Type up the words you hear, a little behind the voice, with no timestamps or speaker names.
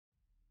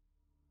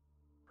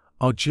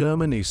Are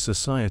Germany's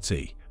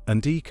society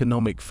and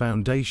economic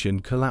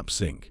foundation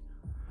collapsing?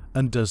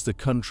 And does the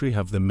country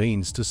have the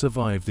means to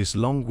survive this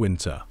long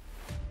winter?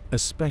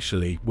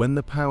 Especially when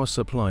the power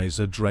supplies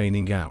are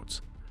draining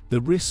out, the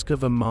risk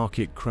of a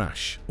market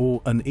crash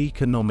or an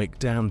economic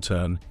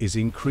downturn is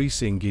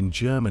increasing in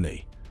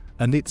Germany,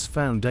 and its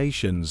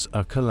foundations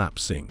are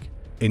collapsing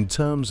in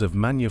terms of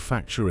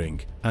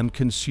manufacturing and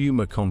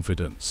consumer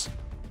confidence.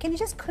 Can you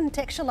just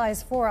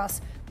contextualize for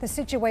us the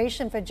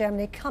situation for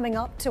Germany coming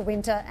up to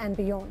winter and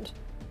beyond?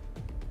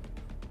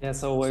 Yeah,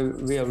 so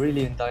we are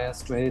really in dire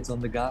straits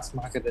on the gas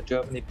market in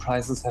Germany.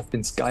 Prices have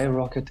been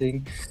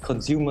skyrocketing.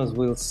 Consumers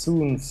will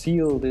soon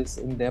feel this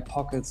in their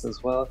pockets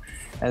as well,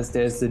 as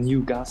there's the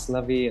new gas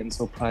levy, and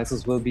so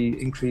prices will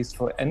be increased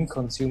for end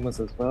consumers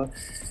as well.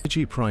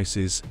 Energy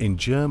prices in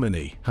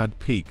Germany had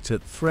peaked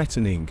at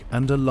threatening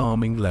and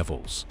alarming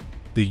levels.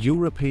 The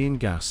European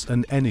gas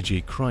and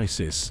energy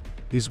crisis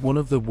is one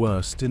of the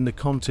worst in the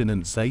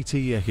continent's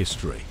 80-year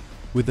history,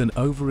 with an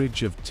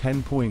overage of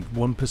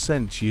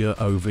 10.1%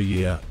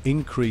 year-over-year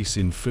increase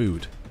in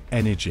food,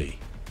 energy,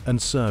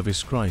 and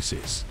service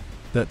crises.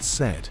 That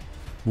said,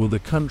 will the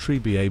country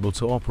be able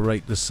to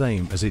operate the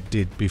same as it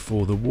did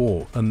before the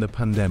war and the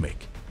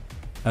pandemic?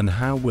 And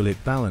how will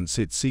it balance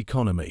its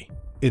economy?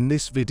 In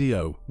this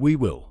video, we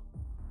will.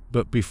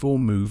 But before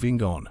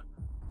moving on,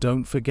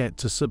 don't forget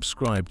to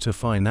subscribe to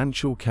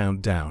Financial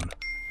Countdown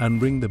and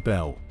ring the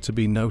bell to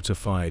be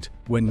notified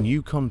when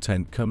new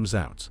content comes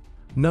out.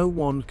 No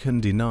one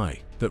can deny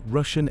that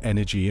Russian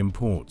energy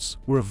imports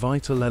were a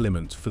vital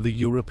element for the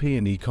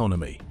European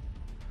economy.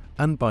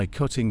 And by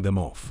cutting them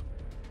off,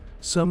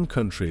 some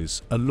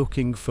countries are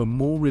looking for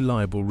more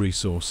reliable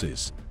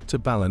resources to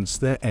balance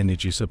their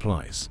energy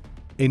supplies.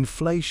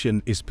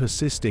 Inflation is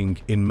persisting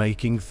in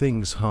making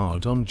things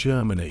hard on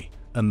Germany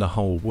and the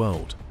whole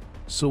world.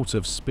 Sort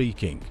of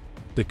speaking,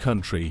 the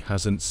country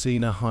hasn't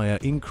seen a higher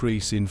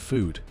increase in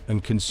food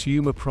and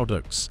consumer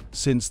products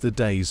since the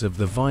days of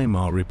the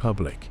Weimar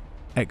Republic.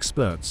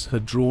 Experts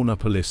had drawn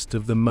up a list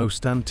of the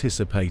most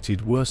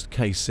anticipated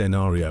worst-case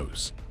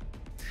scenarios.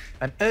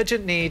 An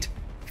urgent need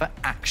for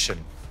action.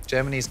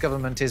 Germany's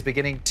government is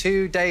beginning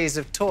 2 days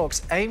of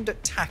talks aimed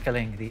at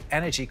tackling the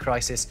energy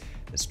crisis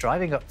that's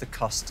driving up the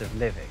cost of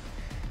living.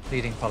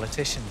 Leading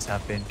politicians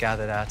have been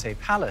gathered at a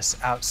palace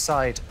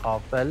outside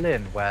of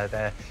Berlin, where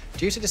they're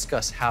due to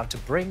discuss how to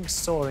bring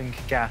soaring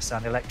gas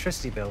and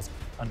electricity bills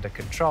under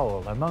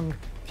control. Among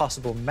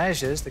possible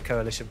measures, the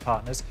coalition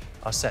partners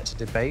are set to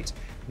debate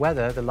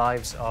whether the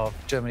lives of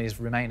Germany's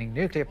remaining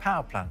nuclear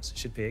power plants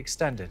should be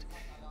extended.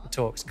 The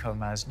talks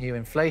come as new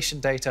inflation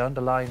data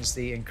underlines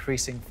the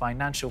increasing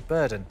financial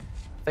burden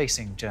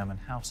facing German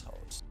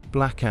households.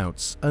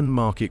 Blackouts and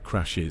market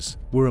crashes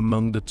were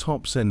among the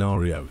top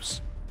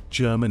scenarios.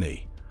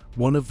 Germany,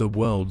 one of the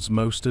world's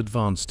most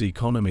advanced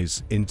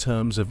economies in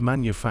terms of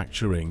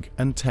manufacturing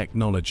and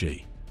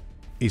technology,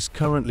 is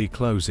currently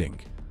closing,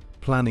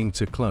 planning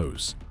to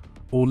close,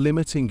 or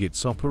limiting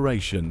its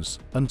operations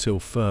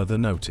until further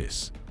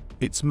notice.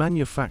 Its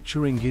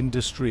manufacturing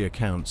industry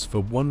accounts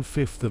for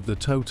 1/5 of the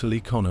total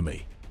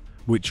economy,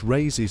 which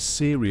raises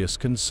serious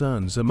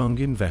concerns among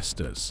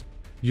investors.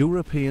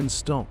 European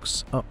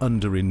stocks are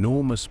under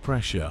enormous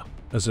pressure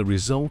as a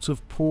result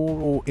of poor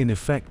or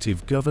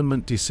ineffective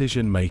government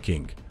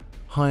decision-making,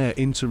 higher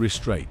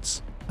interest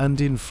rates,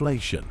 and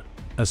inflation.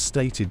 As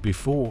stated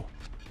before,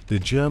 the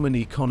German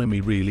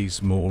economy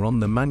relies more on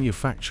the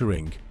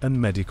manufacturing and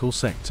medical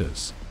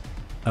sectors,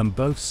 and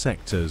both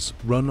sectors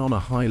run on a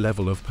high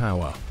level of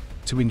power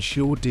to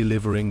ensure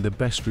delivering the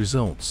best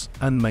results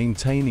and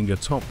maintaining a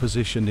top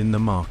position in the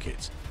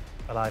market.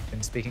 Well, I've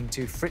been speaking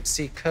to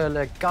Fritzi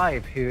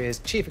Köhler-Geib, who is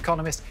chief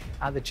economist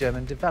at the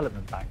German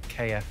Development Bank,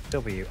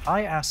 KfW.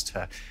 I asked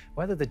her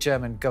whether the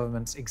German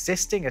government's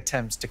existing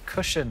attempts to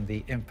cushion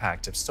the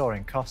impact of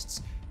soaring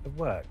costs have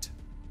worked.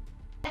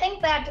 I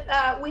think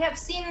that we have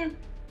seen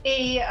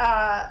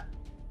a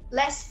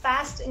less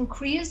fast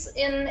increase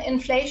in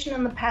inflation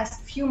in the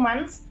past few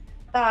months,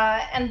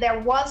 and there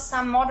was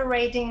some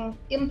moderating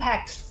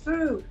impact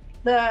through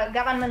the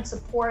government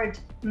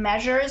support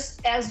measures.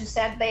 As you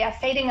said, they are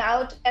fading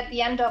out at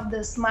the end of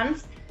this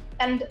month.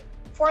 And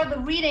for the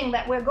reading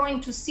that we're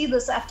going to see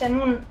this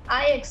afternoon,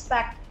 I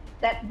expect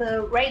that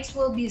the rates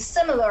will be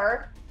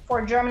similar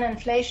for German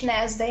inflation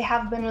as they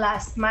have been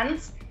last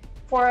month.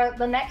 For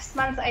the next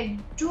month, I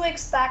do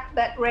expect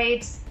that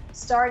rates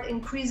start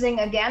increasing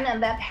again, and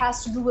that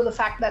has to do with the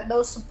fact that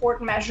those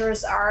support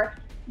measures are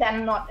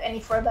then not any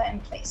further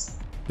in place.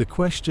 The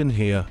question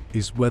here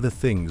is whether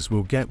things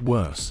will get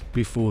worse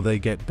before they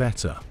get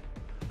better,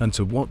 and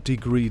to what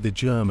degree the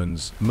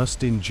Germans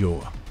must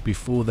endure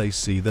before they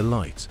see the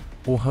light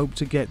or hope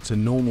to get to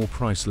normal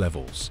price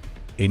levels.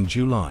 In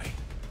July,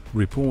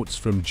 reports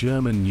from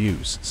German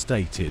news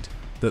stated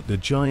that the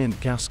giant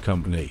gas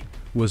company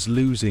was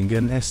losing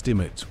an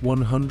estimate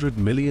 $100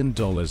 million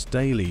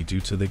daily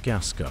due to the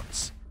gas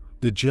cuts.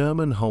 The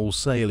German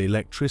wholesale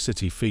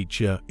electricity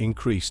feature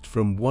increased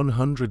from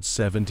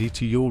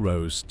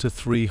 €172 to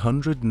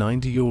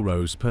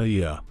 €390 per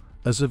year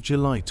as of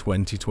July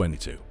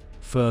 2022.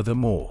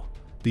 Furthermore,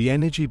 The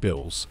energy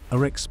bills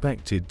are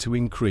expected to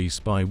increase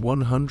by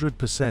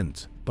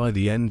 100% by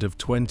the end of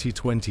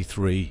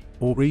 2023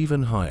 or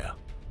even higher.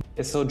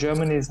 So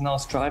Germany is now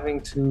striving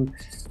to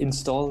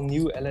install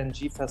new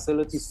LNG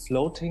facilities,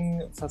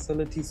 floating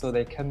facilities, so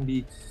they can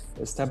be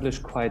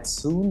established quite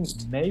soon,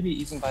 maybe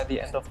even by the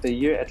end of the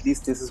year. At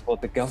least this is what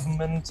the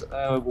government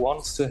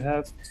wants to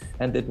have.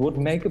 And it would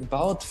make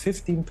about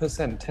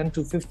 15%, 10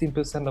 to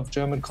 15% of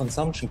German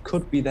consumption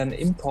could be then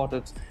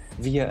imported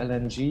via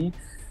LNG,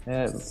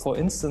 for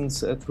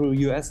instance, through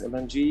US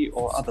LNG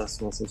or other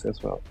sources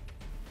as well.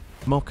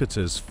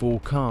 Marketers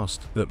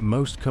forecast that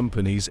most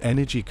companies'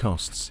 energy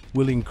costs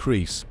will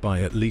increase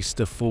by at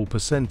least a full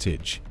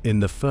percentage in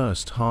the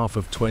first half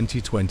of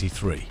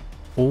 2023.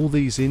 All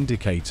these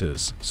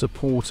indicators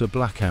support a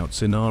blackout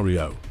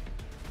scenario,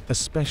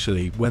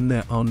 especially when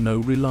there are no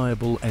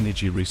reliable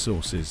energy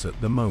resources at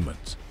the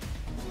moment.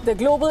 The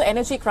global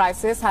energy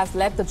crisis has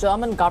led the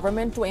German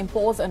government to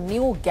impose a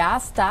new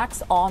gas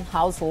tax on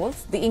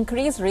households. The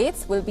increased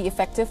rates will be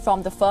effective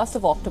from the 1st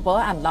of October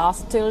and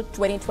last till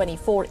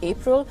 2024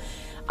 April.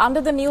 Under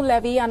the new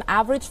levy, an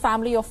average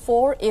family of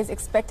 4 is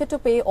expected to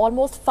pay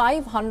almost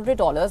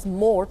 $500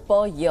 more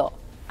per year.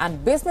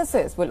 And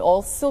businesses will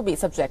also be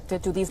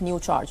subjected to these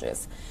new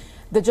charges.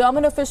 The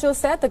German officials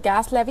said the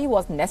gas levy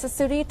was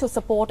necessary to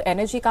support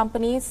energy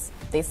companies.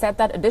 They said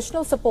that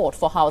additional support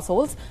for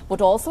households would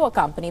also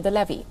accompany the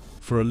levy.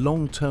 For a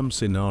long-term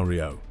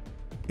scenario,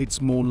 it's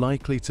more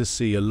likely to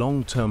see a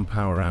long-term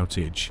power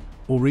outage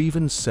or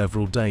even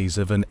several days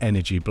of an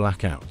energy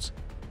blackout.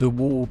 The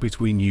war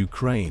between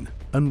Ukraine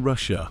and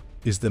Russia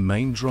is the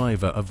main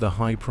driver of the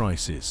high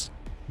prices.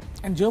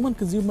 And German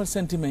consumer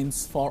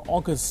sentiments for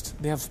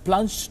August, they have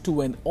plunged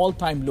to an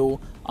all-time low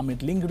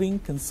amid lingering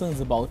concerns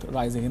about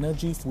rising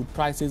energy, food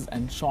prices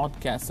and short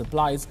gas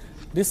supplies.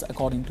 This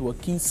according to a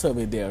key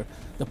survey there.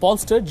 The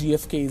pollster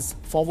GfK's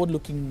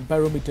forward-looking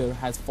barometer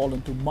has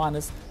fallen to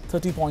minus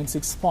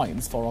 30.6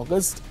 points for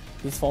August.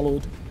 This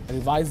followed a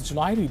revised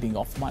July reading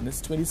of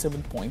minus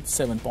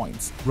 27.7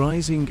 points.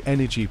 Rising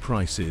energy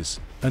prices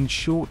and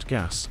short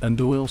gas and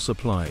oil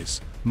supplies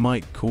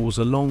might cause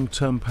a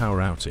long-term power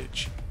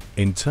outage.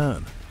 In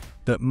turn,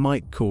 that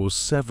might cause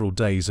several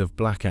days of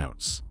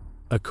blackouts.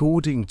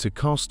 According to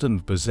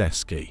Carsten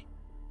Brzeski,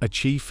 a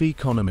chief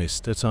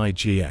economist at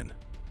IGN,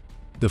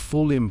 the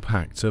full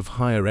impact of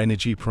higher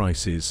energy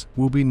prices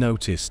will be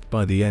noticed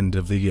by the end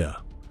of the year.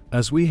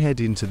 As we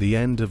head into the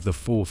end of the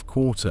fourth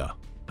quarter,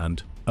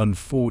 and,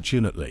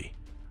 unfortunately,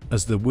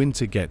 as the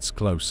winter gets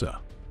closer,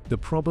 the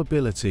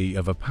probability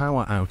of a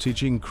power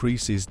outage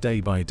increases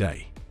day by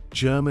day.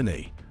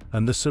 Germany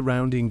and the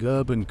surrounding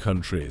urban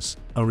countries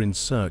are in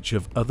search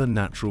of other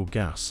natural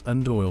gas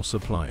and oil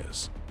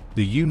suppliers.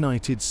 The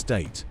United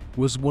States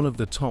was one of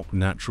the top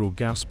natural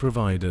gas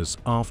providers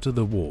after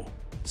the war.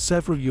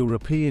 Several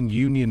European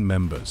Union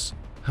members,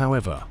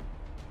 however,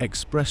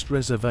 expressed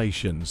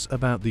reservations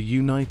about the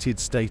United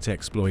States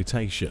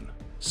exploitation.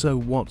 So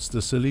what's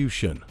the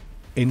solution?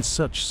 In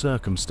such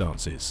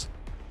circumstances,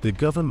 the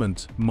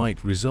government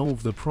might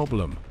resolve the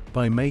problem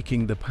by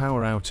making the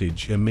power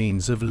outage a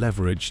means of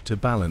leverage to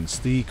balance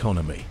the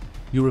economy.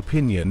 Your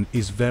opinion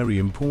is very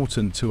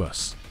important to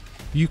us.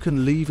 You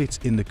can leave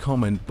it in the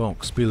comment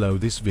box below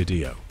this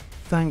video.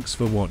 Thanks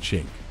for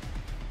watching.